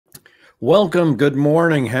Welcome. Good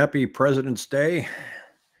morning. Happy President's Day.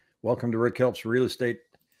 Welcome to Rick Helps Real Estate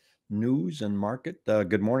News and Market.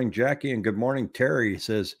 Good morning, Jackie, and good morning, Terry.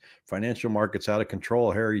 Says financial markets out of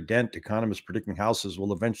control. Harry Dent, economists predicting houses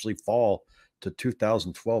will eventually fall to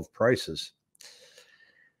 2012 prices.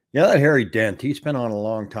 Yeah, that Harry Dent, he's been on a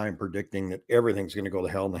long time predicting that everything's going to go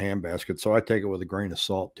to hell in the handbasket. So I take it with a grain of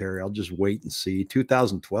salt, Terry. I'll just wait and see.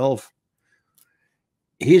 2012.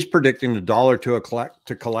 He's predicting the dollar to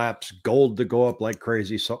collapse, gold to go up like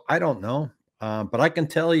crazy. So I don't know, but I can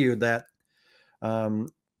tell you that um,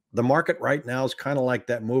 the market right now is kind of like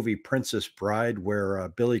that movie Princess Bride, where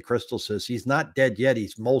Billy Crystal says he's not dead yet;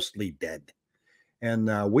 he's mostly dead.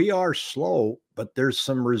 And we are slow, but there's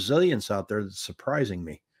some resilience out there that's surprising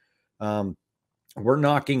me. Um, we're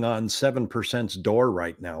knocking on 7%'s door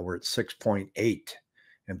right now. We're at 6.8,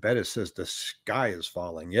 and Bettis says the sky is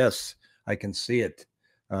falling. Yes, I can see it.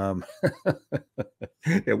 Um,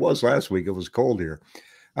 it was last week. It was cold here.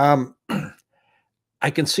 I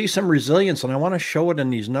can see some resilience, and I want to show it in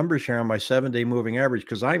these numbers here on my 7-day moving average,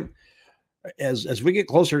 because I'm as we get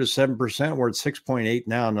closer to 7%, we're at 6.8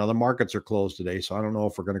 now. Now the markets are closed today, so I don't know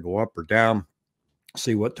if we're going to go up or down.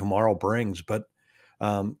 See what tomorrow brings, but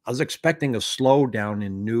I was expecting a slowdown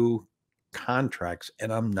in new contracts,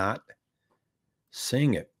 and I'm not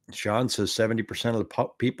seeing it. Sean says 70% of the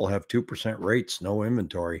people have 2% rates, no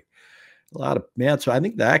inventory. A lot of, man, so I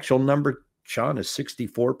think the actual number, Sean, is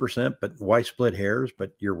 64%, but why split hairs?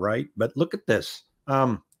 But you're right. But look at this.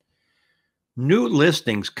 New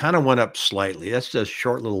listings kind of went up slightly. That's just a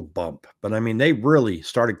short little bump. But I mean, they really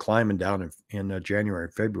started climbing down in January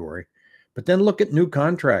and February. But then look at new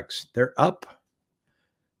contracts. They're up.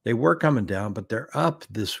 They were coming down, but they're up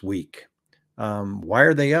this week. Why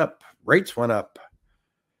are they up? Rates went up.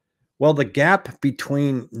 Well, the gap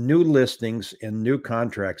between new listings and new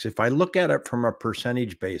contracts, if I look at it from a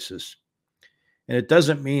percentage basis, and it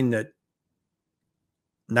doesn't mean that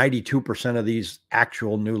 92% of these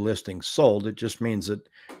actual new listings sold, it just means that,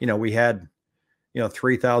 we had,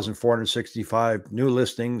 3,465 new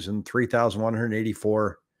listings and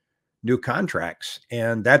 3,184 new contracts,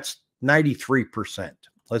 and that's 93%.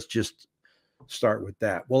 Let's just start with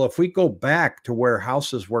that. Well, if we go back to where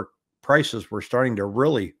prices were starting to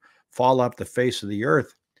really fall off the face of the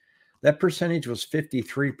earth, that percentage was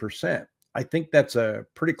 53%. I think that's a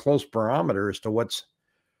pretty close barometer as to what's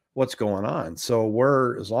going on. So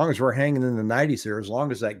as long as we're hanging in the 90s there, as long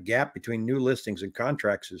as that gap between new listings and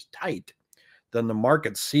contracts is tight, then the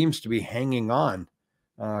market seems to be hanging on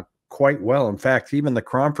quite well. In fact, even the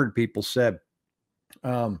Cromford people said,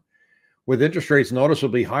 with interest rates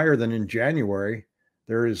noticeably higher than in January,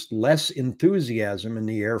 there is less enthusiasm in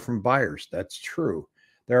the air from buyers. That's true.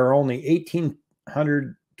 There are only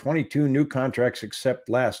 1,822 new contracts except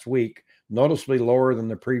last week, noticeably lower than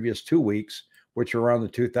the previous 2 weeks, which are around the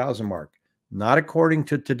 2,000 mark. Not according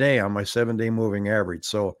to today on my 7-day moving average.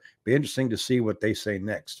 So be interesting to see what they say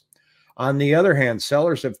next. On the other hand,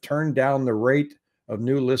 sellers have turned down the rate of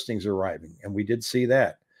new listings arriving, and we did see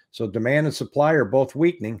that. So demand and supply are both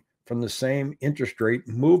weakening from the same interest rate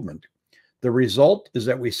movement. The result is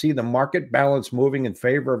that we see the market balance moving in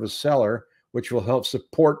favor of a seller, which will help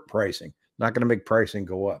support pricing. Not going to make pricing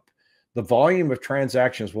go up. The volume of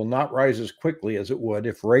transactions will not rise as quickly as it would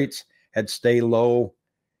if rates had stayed low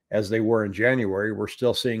as they were in January. We're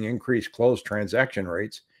still seeing increased closed transaction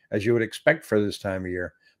rates, as you would expect for this time of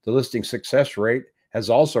year. The listing success rate has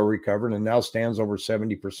also recovered and now stands over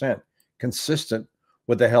 70%, consistent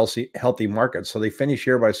with a healthy market. So they finish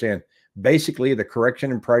here by saying, basically, the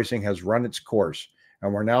correction in pricing has run its course,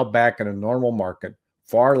 and we're now back in a normal market,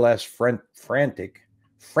 far less frantic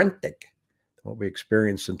than what we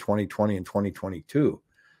experienced in 2020 and 2022.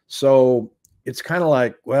 So it's kind of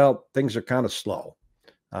like, well, things are kind of slow,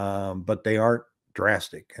 but they aren't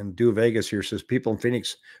drastic. And Do Vegas here says people in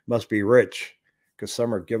Phoenix must be rich because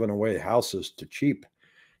some are giving away houses to cheap.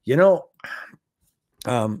 Put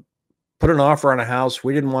an offer on a house.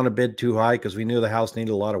 We didn't want to bid too high because we knew the house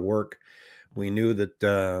needed a lot of work. We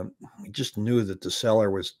just knew that the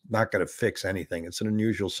seller was not going to fix anything. It's an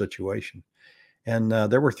unusual situation. And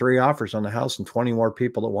there were 3 offers on the house and 20 more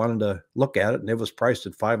people that wanted to look at it. And it was priced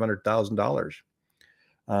at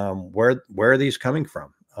 $500,000. Where are these coming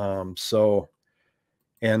from?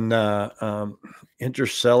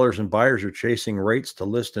 Interest sellers and buyers are chasing rates to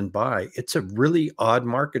list and buy. It's a really odd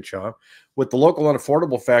market, Sean. With the local and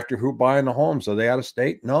affordable factor, who buying the homes? Are they out of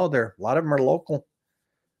state? No, a lot of them are local.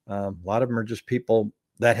 A lot of them are just people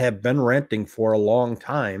that have been renting for a long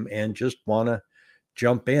time and just want to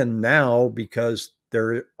jump in now because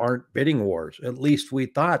there aren't bidding wars. At least we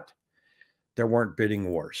thought there weren't bidding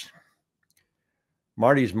wars.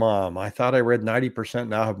 Marty's mom, I thought I read 90%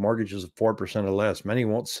 now have mortgages of 4% or less. Many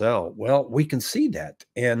won't sell. Well, we can see that.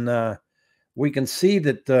 And we can see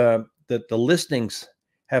that that the listings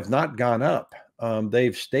have not gone up.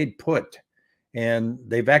 They've stayed put, and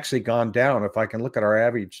they've actually gone down. If I can look at our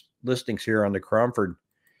average listings here on the Cromford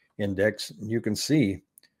Index, you can see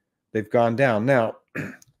they've gone down. Now,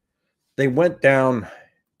 they went down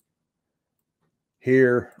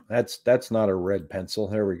here. That's not a red pencil.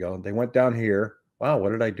 There we go. They went down here. Wow,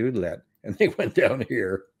 what did I do to that? And they went down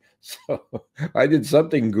here. So I did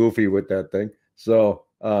something goofy with that thing. So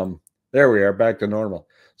there we are, back to normal.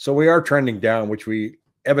 So we are trending down, which we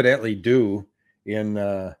evidently do in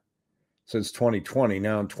since 2020.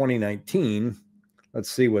 Now in 2019,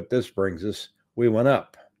 let's see what this brings us. We went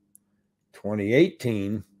up.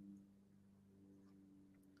 2018,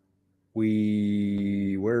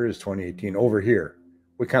 where is 2018? Over here.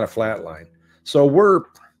 We kind of flatline. So we're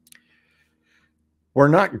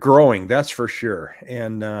not growing, that's for sure.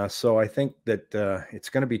 And so I think that it's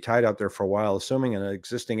going to be tight out there for a while, assuming an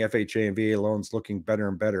existing FHA and VA loans looking better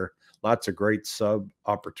and better. Lots of great sub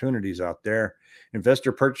opportunities out there.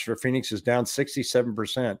 Investor purchase for Phoenix is down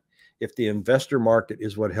 67%. If the investor market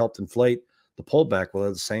is what helped inflate, the pullback will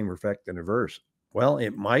have the same effect in reverse. Well,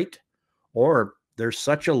 it might, or there's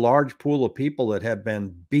such a large pool of people that have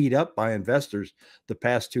been beat up by investors the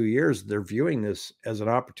past 2 years. They're viewing this as an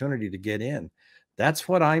opportunity to get in. That's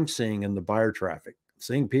what I'm seeing in the buyer traffic.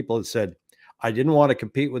 Seeing people that said, I didn't want to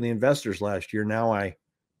compete with the investors last year. Now I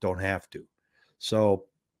don't have to. So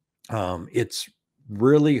it's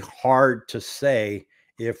really hard to say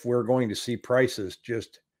if we're going to see prices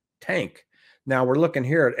just tank. Now we're looking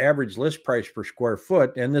here at average list price per square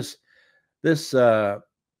foot. And this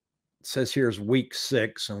says here is week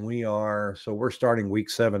 6, and we're starting week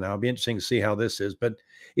 7 now. It'll be interesting to see how this is, but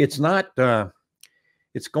it's not,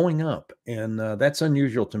 it's going up, and that's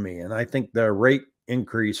unusual to me. And I think the rate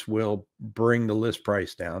increase will bring the list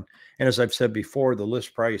price down. And as I've said before, the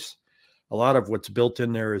list price, a lot of what's built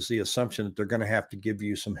in there is the assumption that they're going to have to give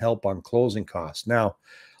you some help on closing costs. Now,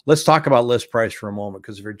 let's talk about list price for a moment,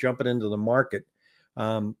 because if you're jumping into the market,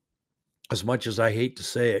 as much as I hate to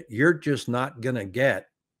say it, you're just not going to get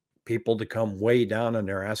people to come way down on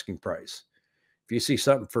their asking price. If you see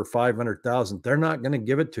something for 500,000, they're not going to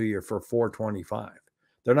give it to you for 425.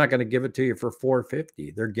 They're not going to give it to you for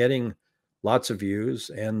 450. They're getting lots of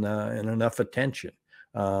views and enough attention.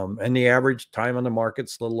 And the average time on the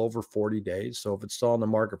market's a little over 40 days. So if it's still on the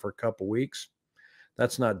market for a couple weeks,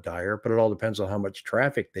 that's not dire, but it all depends on how much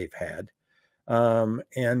traffic they've had.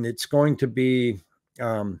 And it's going to be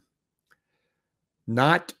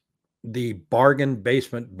not the bargain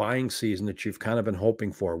basement buying season that you've kind of been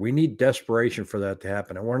hoping for. We need desperation for that to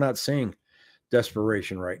happen. And we're not seeing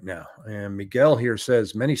desperation right now. And Miguel here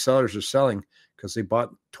says many sellers are selling because they bought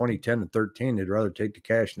 2010 and 13. They'd rather take the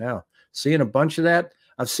cash now. Seeing a bunch of that.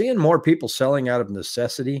 I've seen more people selling out of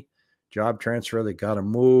necessity, job transfer. They got to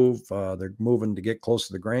move. They're moving to get close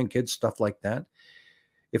to the grandkids, stuff like that.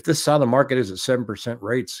 If this side of the market is at 7%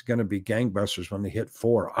 rates, it's going to be gangbusters when they hit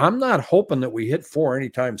 4. I'm not hoping that we hit 4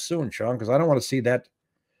 anytime soon, Sean, because I don't want to see that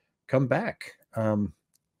come back.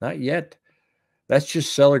 Not yet. That's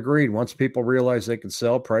just seller greed. Once people realize they can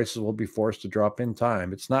sell, prices will be forced to drop in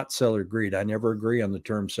time. It's not seller greed. I never agree on the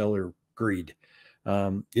term seller greed.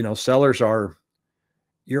 Sellers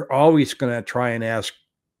you're always going to try and ask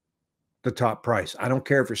the top price. I don't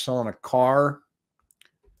care if you're selling a car,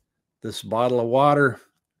 this bottle of water,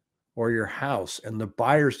 or your house, and the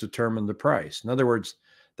buyers determine the price. In other words,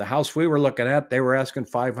 the house we were looking at, they were asking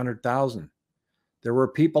 $500,000. There were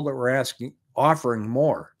people that were offering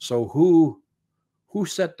more. So who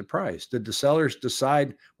set the price? Did the sellers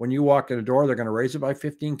decide when you walk in the door they're going to raise it by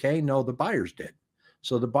 $15K? No, the buyers did.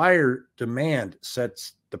 So the buyer demand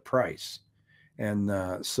sets the price. And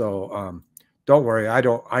don't worry,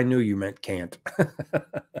 I knew you meant can't.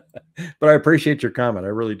 But I appreciate your comment. I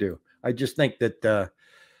really do. I just think that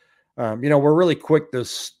we're really quick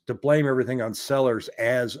to blame everything on sellers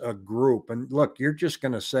as a group. And look, you're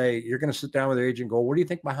going to sit down with the agent and go, what do you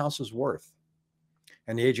think my house is worth?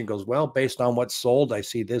 And the agent goes, well, based on what's sold, I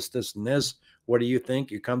see this, this, and this. What do you think?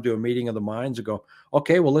 You come to a meeting of the minds and go,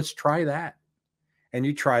 okay, well, let's try that. And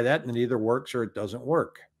you try that, and it either works or it doesn't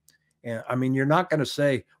work. And I mean, you're not going to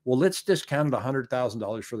say, well, let's discount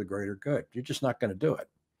 $100,000 for the greater good. You're just not going to do it.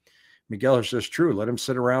 Miguel says, true. Let him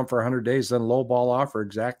sit around for 100 days, then lowball offer.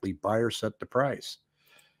 Exactly. Buyer set the price.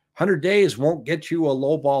 100 days won't get you a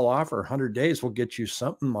lowball offer. 100 days will get you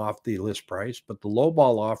something off the list price, but the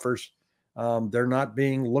lowball offers, they're not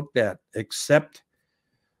being looked at, except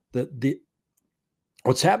the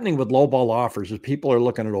what's happening with lowball offers is people are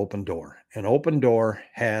looking at Open Door, and Open Door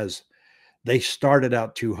they started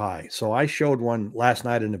out too high. So I showed one last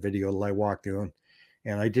night in the video that I walked through,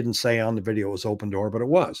 and I didn't say on the video it was Open Door, but it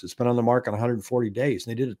was. It's been on the market 140 days,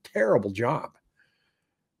 and they did a terrible job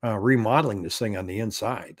remodeling this thing on the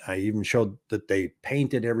inside. I even showed that they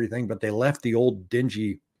painted everything, but they left the old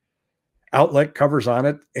dingy outlet covers on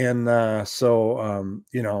it. And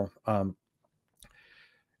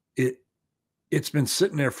it it's been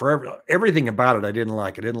sitting there forever. Everything about it I didn't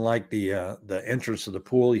like. I didn't like the entrance to the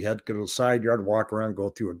pool. You had to go to the side yard, walk around, go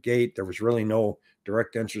through a gate. There was really no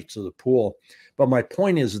direct entrance to the pool. But my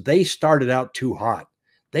point is they started out too hot.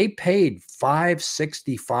 They paid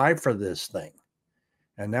 $565 for this thing.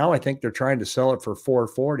 And now I think they're trying to sell it for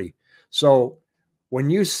 $440. So when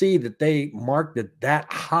you see that they marked it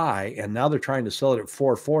that high and now they're trying to sell it at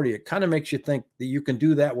 $440, it kind of makes you think that you can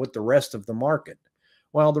do that with the rest of the market.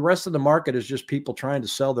 Well, the rest of the market is just people trying to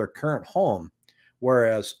sell their current home,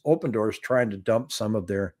 whereas Open Door is trying to dump some of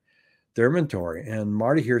their inventory. And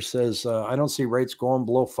Marty here says, I don't see rates going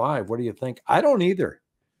below 5. What do you think? I don't either.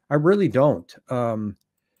 I really don't.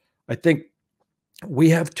 I think we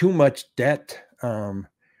have too much debt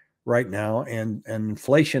right now, and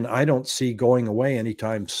inflation I don't see going away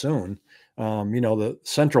anytime soon. The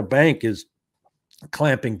central bank is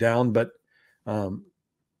clamping down, but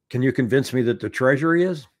can you convince me that the Treasury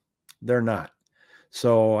is? They're not.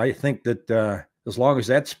 So I think that as long as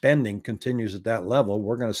that spending continues at that level,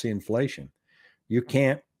 we're going to see inflation. You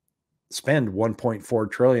can't spend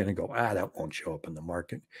 1.4 trillion and go, that won't show up in the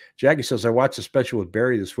market. Jackie says, I watched a special with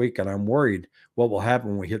Barry this week, and I'm worried what will happen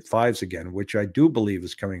when we hit 5s again, which I do believe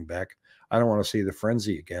is coming back. I don't want to see the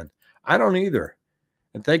frenzy again. I don't either.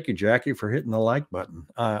 And thank you, Jackie, for hitting the like button.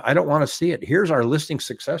 I don't want to see it. Here's our listing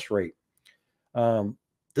success rate.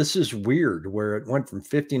 This is weird, where it went from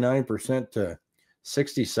 59% to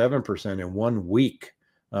 67% in 1 week.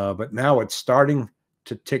 But now it's starting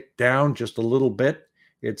to tick down just a little bit.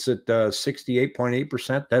 It's at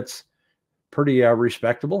 68.8%. That's pretty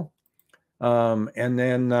respectable. And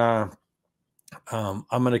then I'm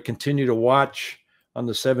going to continue to watch on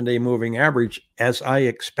the 7-day moving average, as I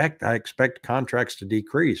expect. I expect contracts to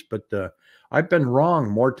decrease, but I've been wrong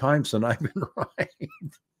more times than I've been right.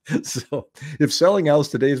 So if selling out is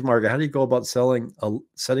today's market, how do you go about setting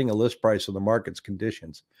a list price of the market's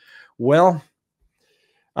conditions? Well,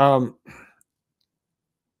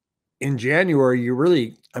 in January, you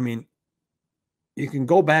can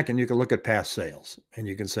go back and you can look at past sales and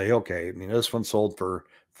you can say, okay, this one sold for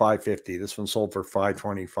 $550, this one sold for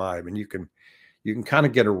 $525, and you can kind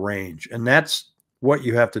of get a range. And that's what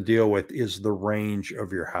you have to deal with, is the range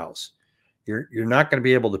of your house. You're not going to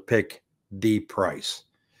be able to pick the price.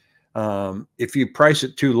 If you price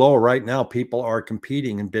it too low right now, people are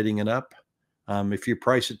competing and bidding it up. If you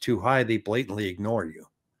price it too high, they blatantly ignore you.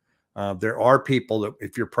 There are people that,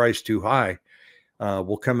 if you're priced too high,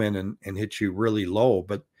 will come in and hit you really low.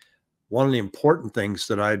 But one of the important things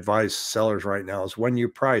that I advise sellers right now is, when you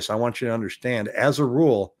price, I want you to understand, as a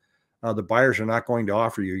rule, the buyers are not going to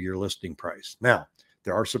offer you your listing price. Now,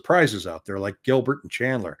 there are surprises out there like Gilbert and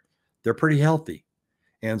Chandler. They're pretty healthy.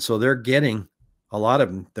 And so they're getting, a lot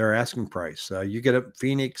of them, their asking price. You get up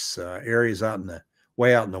Phoenix, areas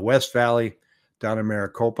way out in the West Valley, down in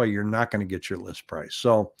Maricopa, you're not going to get your list price.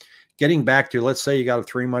 So getting back to, let's say you got a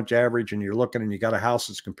 3-month average and you're looking and you got a house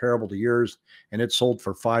that's comparable to yours and it sold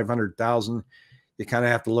for $500,000. You kind of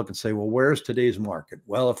have to look and say, well, where's today's market?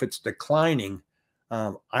 Well, if it's declining,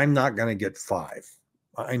 I'm not going to get 5.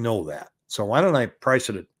 I know that. So why don't I price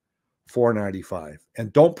it at $495,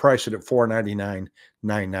 and don't price it at $499,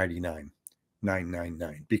 $999,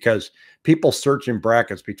 $999, because people search in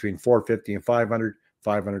brackets between $450 and $500,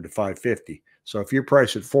 $500 to $550. So if you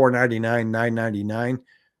price at $499, $999,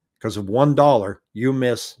 because of $1, you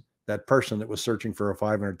miss that person that was searching for a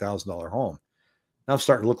 $500,000 home. Now I'm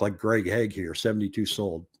starting to look like Greg Haig here, 72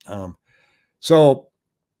 sold. So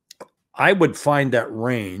I would find that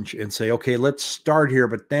range and say, okay, let's start here,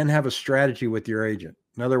 but then have a strategy with your agent.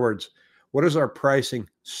 In other words, what is our pricing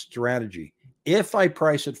strategy? If I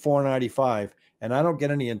price at $495 and I don't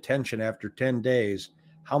get any attention after 10 days,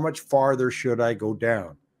 how much farther should I go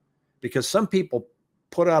down? Because some people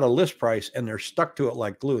put out a list price and they're stuck to it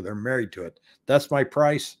like glue. They're married to it. That's my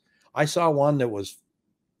price. I saw one that was,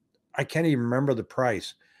 I can't even remember the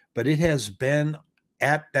price, but it has been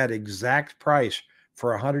at that exact price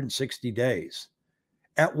for 160 days.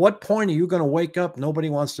 At what point are you going to wake up? Nobody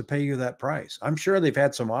wants to pay you that price. I'm sure they've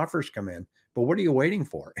had some offers come in, but what are you waiting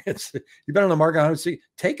for? You've been on the market 160.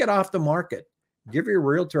 Take it off the market. Give your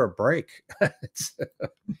realtor a break.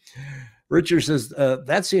 Richard says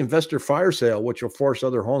that's the investor fire sale, which will force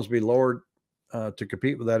other homes to be lowered to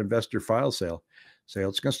compete with that investor file sale. It's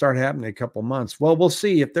going to start happening in a couple months. Well, we'll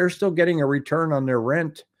see. If they're still getting a return on their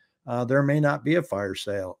rent, there may not be a fire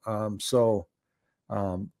sale. Um, Sean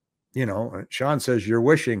says you're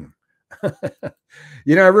wishing.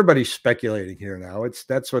 Everybody's speculating here now.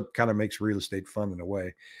 That's what kind of makes real estate fun in a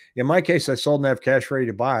way. In my case, I sold and have cash ready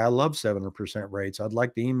to buy. I love 7% rates. I'd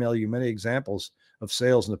like to email you many examples of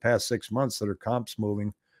sales in the past 6 months that are comps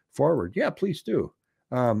moving forward. Yeah, please do.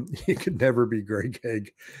 He could never be Greg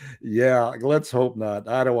Haig. Yeah, let's hope not.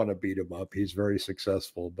 I don't want to beat him up. He's very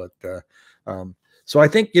successful, but so I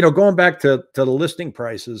think, going back to the listing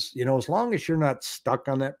prices, as long as you're not stuck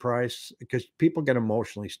on that price, because people get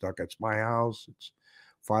emotionally stuck. It's my house. It's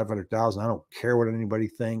 500,000. I don't care what anybody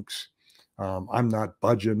thinks. I'm not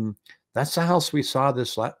budging. That's the house we saw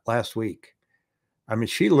this last week. I mean,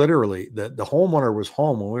 she literally, the homeowner was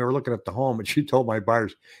home when we were looking at the home, and she told my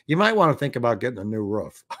buyers, you might want to think about getting a new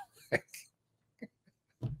roof.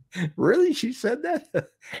 Really? She said that?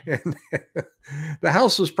 And the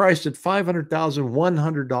house was priced at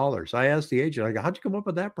 $500,100. I asked the agent, I go, how'd you come up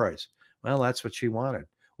with that price? Well, that's what she wanted.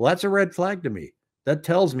 Well, that's a red flag to me. That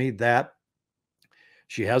tells me that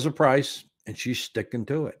she has a price and she's sticking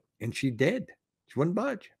to it. And she did. She wouldn't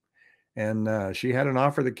budge. And she had an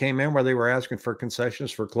offer that came in where they were asking for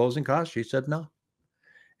concessions for closing costs. She said no.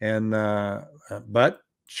 And but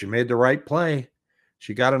she made the right play.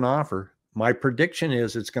 She got an offer. My prediction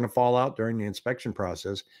is it's going to fall out during the inspection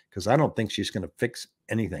process because I don't think she's going to fix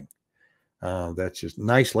anything. That's just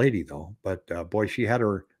nice lady though. But boy, she had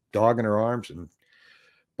her dog in her arms and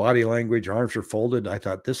body language, arms are folded. I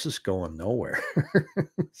thought this is going nowhere.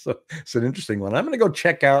 So it's an interesting one. I'm going to go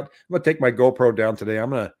check out. I'm going to take my GoPro down today.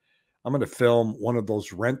 I'm going to film one of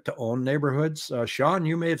those rent to own neighborhoods. Sean,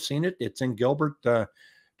 you may have seen it. It's in Gilbert,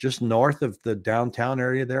 just north of the downtown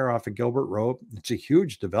area there off of Gilbert Road. It's a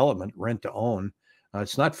huge development, rent to own.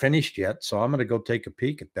 It's not finished yet, so I'm going to go take a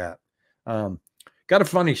peek at that. Got a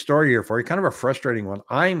funny story here for you, kind of a frustrating one.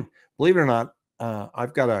 Believe it or not,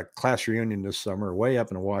 I've got a class reunion this summer way up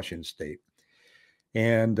in Washington State.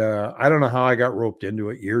 And I don't know how I got roped into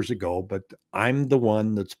it years ago, but I'm the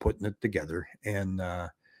one that's putting it together. And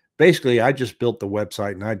basically, I just built the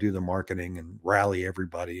website and I do the marketing and rally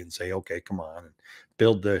everybody and say, okay, come on, and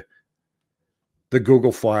build the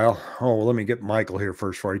Google file. Oh, well, let me get Michael here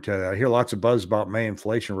first before I tell you that. I hear lots of buzz about May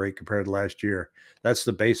inflation rate compared to last year. That's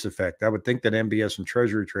the base effect. I would think that MBS and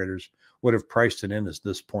Treasury traders would have priced it in at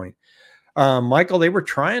this point. Michael, they were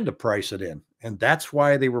trying to price it in, and that's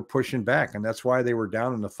why they were pushing back, and that's why they were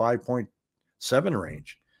down in the 5.7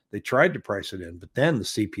 range. They tried to price it in, but then the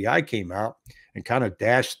CPI came out and kind of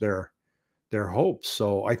dashed their hopes.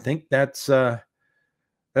 So I think that's going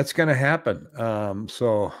to happen.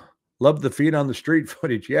 So love the feet on the street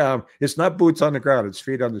footage. Yeah, it's not boots on the ground; it's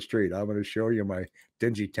feet on the street. I'm going to show you my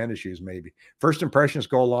dingy tennis shoes. Maybe first impressions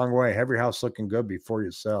go a long way. Have your house looking good before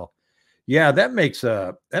you sell. Yeah, that makes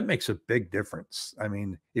a big difference. I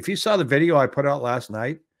mean, if you saw the video I put out last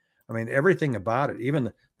night, I mean, everything about it,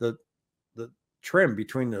 even the trim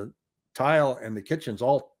between the tile and the kitchen's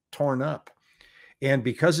all torn up. And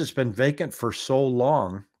because it's been vacant for so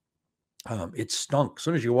long, it stunk. As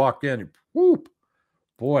soon as you walked in, whoop,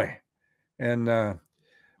 boy. And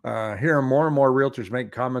hearing more and more realtors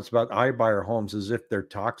make comments about iBuyer homes as if they're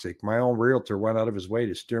toxic. My own realtor went out of his way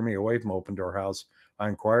to steer me away from open door house I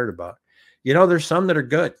inquired about. There's some that are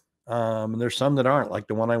good, and there's some that aren't. Like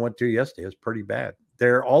the one I went to yesterday is pretty bad.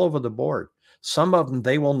 They're all over the board. Some of them,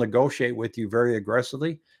 they will negotiate with you very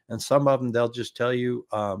aggressively, and some of them, they'll just tell you,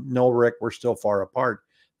 no, Rick, we're still far apart.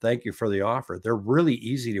 Thank you for the offer. They're really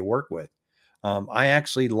easy to work with. I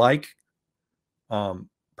actually like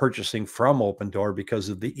purchasing from Open Door because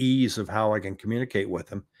of the ease of how I can communicate with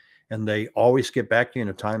them, and they always get back to you in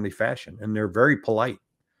a timely fashion, and they're very polite.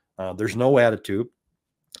 There's no attitude.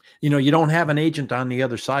 You don't have an agent on the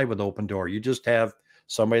other side with Open Door. You just have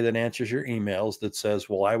somebody that answers your emails that says,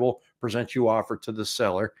 well, I will present you offer to the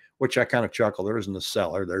seller, which I kind of chuckle. There isn't a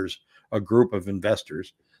seller. There's a group of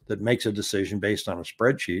investors that makes a decision based on a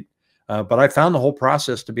spreadsheet. But I found the whole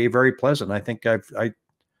process to be very pleasant. I think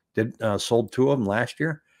I sold 2 of them last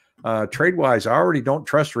year. Trade-wise, I already don't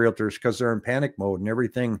trust realtors because they're in panic mode and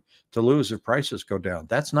everything to lose if prices go down.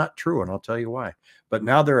 That's not true, and I'll tell you why. But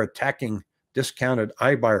now they're attacking discounted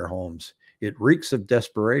iBuyer homes. It reeks of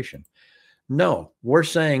desperation. No, we're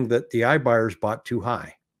saying that the iBuyers bought too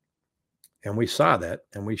high. And we saw that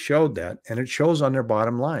and we showed that, and it shows on their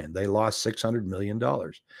bottom line. They lost $600 million.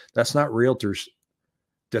 That's not realtors'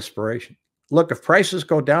 desperation. Look, if prices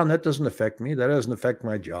go down, that doesn't affect me. That doesn't affect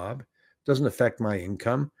my job. It doesn't affect my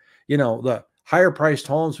income. the higher priced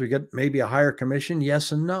homes, we get maybe a higher commission.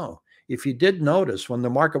 Yes and no. If you did notice when the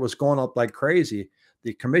market was going up like crazy,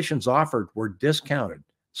 the commissions offered were discounted.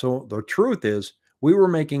 So the truth is, we were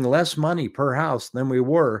making less money per house than we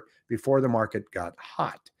were before the market got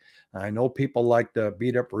hot. I know people like to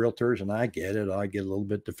beat up realtors, and I get it. I get a little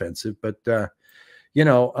bit defensive, but you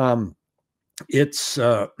know, it's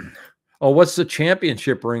oh, what's the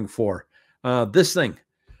championship ring for? This thing.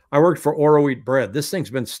 I worked for Oro Wheat Bread. This thing's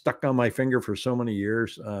been stuck on my finger for so many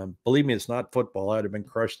years. Believe me, it's not football. I'd have been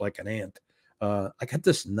crushed like an ant. I got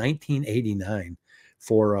this 1989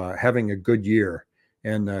 for having a good year.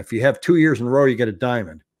 And if you have 2 years in a row, you get a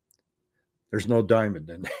diamond. There's no diamond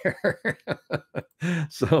in there.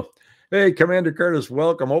 So, hey, Commander Curtis,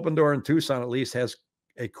 welcome. Open Door in Tucson at least has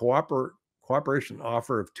a cooperation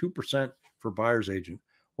offer of 2% for buyer's agent.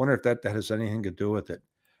 Wonder if that has anything to do with it.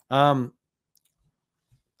 Up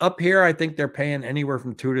here, I think they're paying anywhere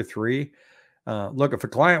from 2 to 3. Look, if a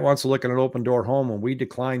client wants to look at an open door home and we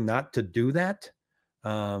decline not to do that,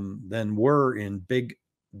 then we're in big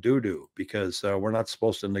doo-doo because we're not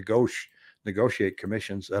supposed to negotiate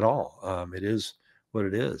commissions at all. It is what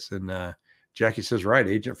it is. And Jackie says, right,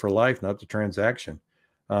 agent for life, not the transaction.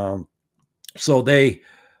 So they,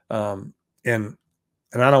 and I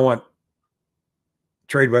don't want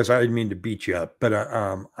trade-wise, I didn't mean to beat you up, but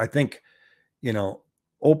I think,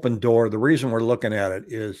 open door, the reason we're looking at it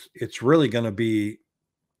is it's really going to be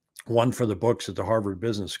one for the books at the Harvard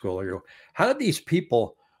Business School. How did these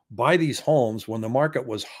people buy these homes when the market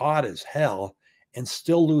was hot as hell and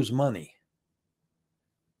still lose money?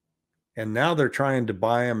 And now they're trying to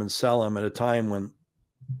buy them and sell them at a time when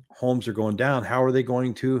homes are going down. How are they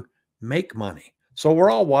going to make money? So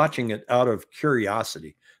we're all watching it out of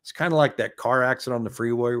curiosity. It's kind of like that car accident on the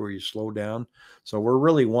freeway where you slow down. So we're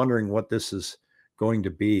really wondering what this is going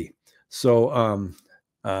to be. So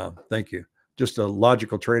thank you. Just a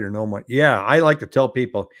logical trader. No more. Yeah, I like to tell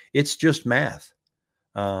people it's just math.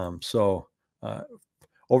 So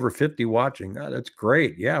over 50 watching. That's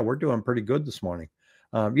great. Yeah, we're doing pretty good this morning.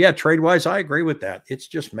 Yeah, trade-wise, I agree with that. It's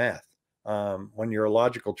just math. When you're a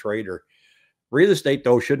logical trader. Real estate,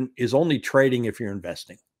 though, is only trading if you're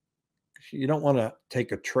investing. You don't want to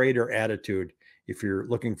take a trader attitude if you're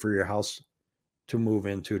looking for your house to move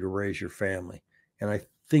into to raise your family. And I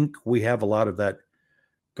think we have a lot of that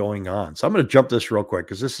going on. So I'm going to jump this real quick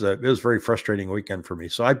because it was a very frustrating weekend for me.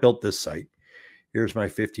 So I built this site. Here's my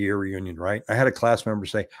 50-year reunion, right? I had a class member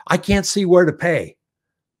say, I can't see where to pay.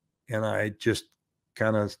 And I just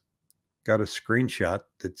kind of got a screenshot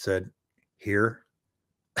that said, here.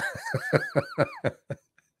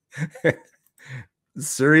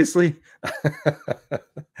 Seriously?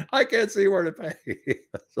 I can't see where to pay.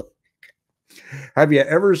 Have you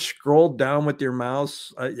ever scrolled down with your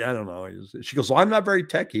mouse? I don't know. She goes, well, I'm not very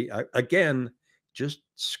techie. Again, just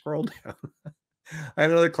scroll down. I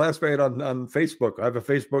had another classmate on Facebook. I have a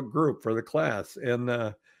Facebook group for the class.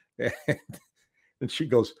 And she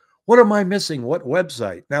goes, what am I missing? What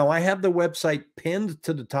website? Now, I have the website pinned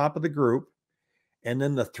to the top of the group. And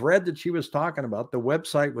then the thread that she was talking about, the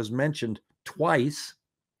website was mentioned twice.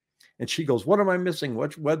 And she goes, what am I missing?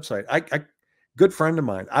 Which website? I good friend of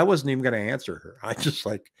mine. I wasn't even going to answer her. I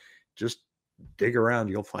just dig around.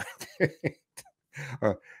 You'll find it.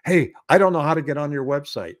 Hey, I don't know how to get on your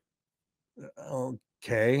website.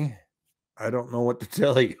 Okay. I don't know what to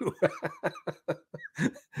tell you.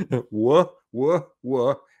 What?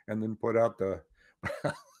 And then put out the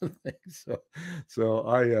thing. So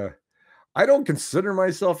I don't consider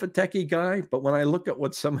myself a techie guy, but when I look at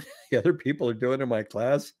what some of the other people are doing in my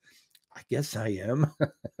class, I guess I am.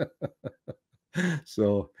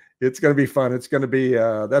 So it's going to be fun. It's going to be,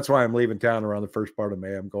 that's why I'm leaving town around the first part of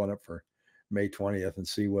May. I'm going up for May 20th and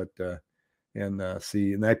see what, and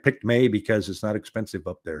I picked May because it's not expensive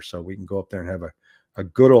up there. So we can go up there and have a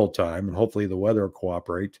good old time, and hopefully the weather will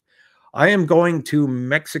cooperate. I am going to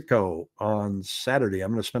Mexico on Saturday.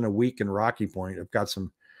 I'm going to spend a week in Rocky Point. I've got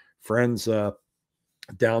some friends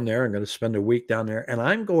down there. I'm going to spend a week down there, and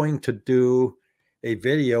I'm going to do a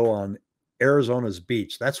video on Arizona's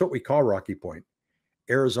beach. That's what we call Rocky Point,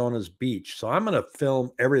 Arizona's beach. So I'm going to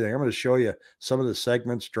film everything. I'm going to show you some of the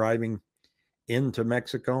segments driving into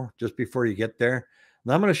Mexico just before you get there.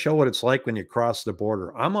 And I'm going to show what it's like when you cross the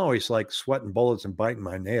border. I'm always like sweating bullets and biting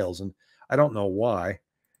my nails, and I don't know why.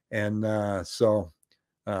 And so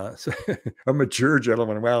a mature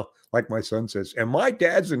gentleman, well, like my son says, and my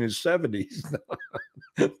dad's in his 70s.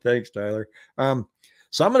 Thanks, Tyler.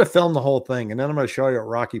 So I'm going to film the whole thing, and then I'm going to show you what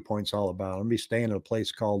Rocky Point's all about. I'm going to be staying at a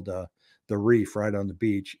place called the Reef right on the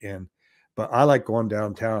beach. But I like going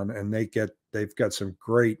downtown, and they've got some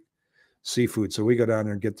great seafood. So we go down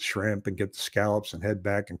there and get the shrimp and get the scallops and head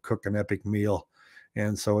back and cook an epic meal.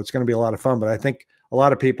 And so it's going to be a lot of fun. But I think a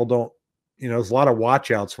lot of people don't, there's a lot of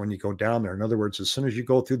watch outs when you go down there. In other words, as soon as you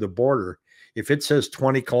go through the border, if it says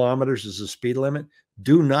 20 kilometers is the speed limit,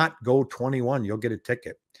 do not go 21. You'll get a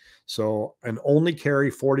ticket. So, and only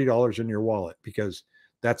carry $40 in your wallet, because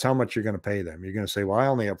that's how much you're going to pay them. You're going to say, well, I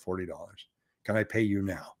only have $40. Can I pay you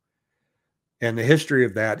now? And the history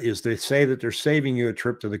of that is they say that they're saving you a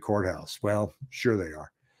trip to the courthouse. Well, sure they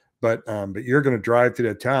are. But you're going to drive through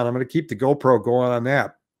that town. I'm going to keep the GoPro going on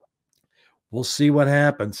that. We'll see what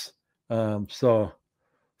happens. So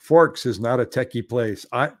Forks is not a techie place.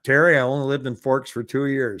 Terry, I only lived in Forks for 2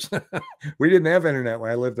 years. We didn't have internet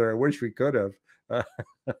when I lived there. I wish we could have.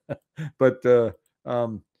 But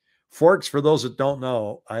Forks, for those that don't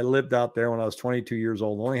know, I lived out there when I was 22 years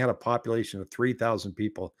old. Only had a population of 3,000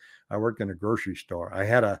 people. I worked in a grocery store. I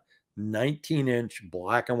had a 19-inch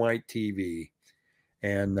black and white TV.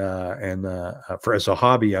 And for as a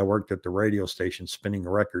hobby, I worked at the radio station spinning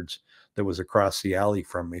records that was across the alley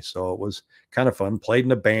from me. So it was kind of fun. Played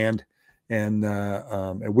in a band, and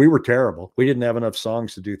we were terrible. We didn't have enough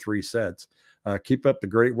songs to do 3 sets. Keep up the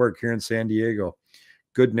great work here in San Diego.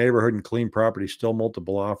 Good neighborhood and clean property. Still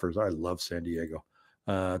multiple offers. I love San Diego.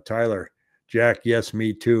 Tyler, Jack, yes,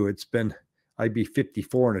 me too. I'd be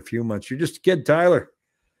 54 in a few months. You're just a kid, Tyler.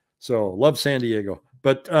 So love San Diego.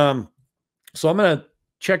 But so I'm going to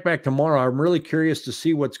check back tomorrow. I'm really curious to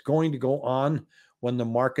see what's going to go on when the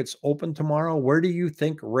markets open tomorrow. Where do you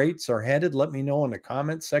think rates are headed? Let me know in the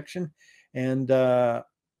comment section. And they're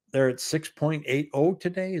at 6.80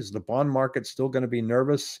 today. Is the bond market still going to be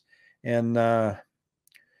nervous? And they're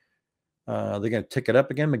going to tick it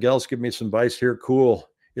up again. Miguel's giving me some advice here. Cool.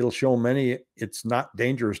 It'll show many it's not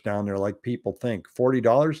dangerous down there like people think.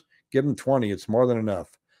 $40, give them 20. It's more than enough.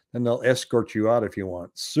 Then they'll escort you out if you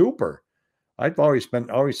want. Super. I've always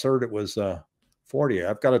heard it was 40.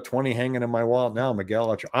 I've got a 20 hanging in my wallet now,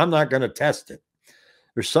 Miguel. I'm not going to test it.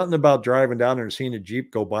 There's something about driving down there and seeing a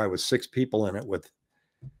Jeep go by with 6 people in it with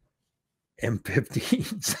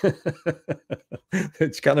M15s.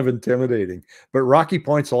 It's kind of intimidating. But Rocky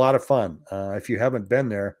Point's a lot of fun. If you haven't been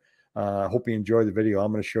there, I hope you enjoy the video.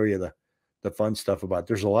 I'm going to show you the fun stuff about it.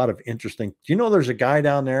 There's a lot of interesting. Do you know there's a guy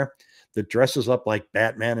down there that dresses up like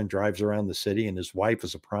Batman and drives around the city, and his wife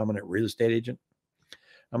is a prominent real estate agent?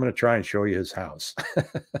 I'm going to try and show you his house.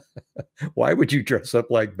 Why would you dress up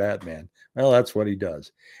like Batman? Well, that's what he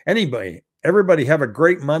does. Anyway, everybody have a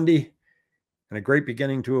great Monday and a great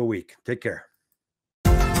beginning to a week. Take care.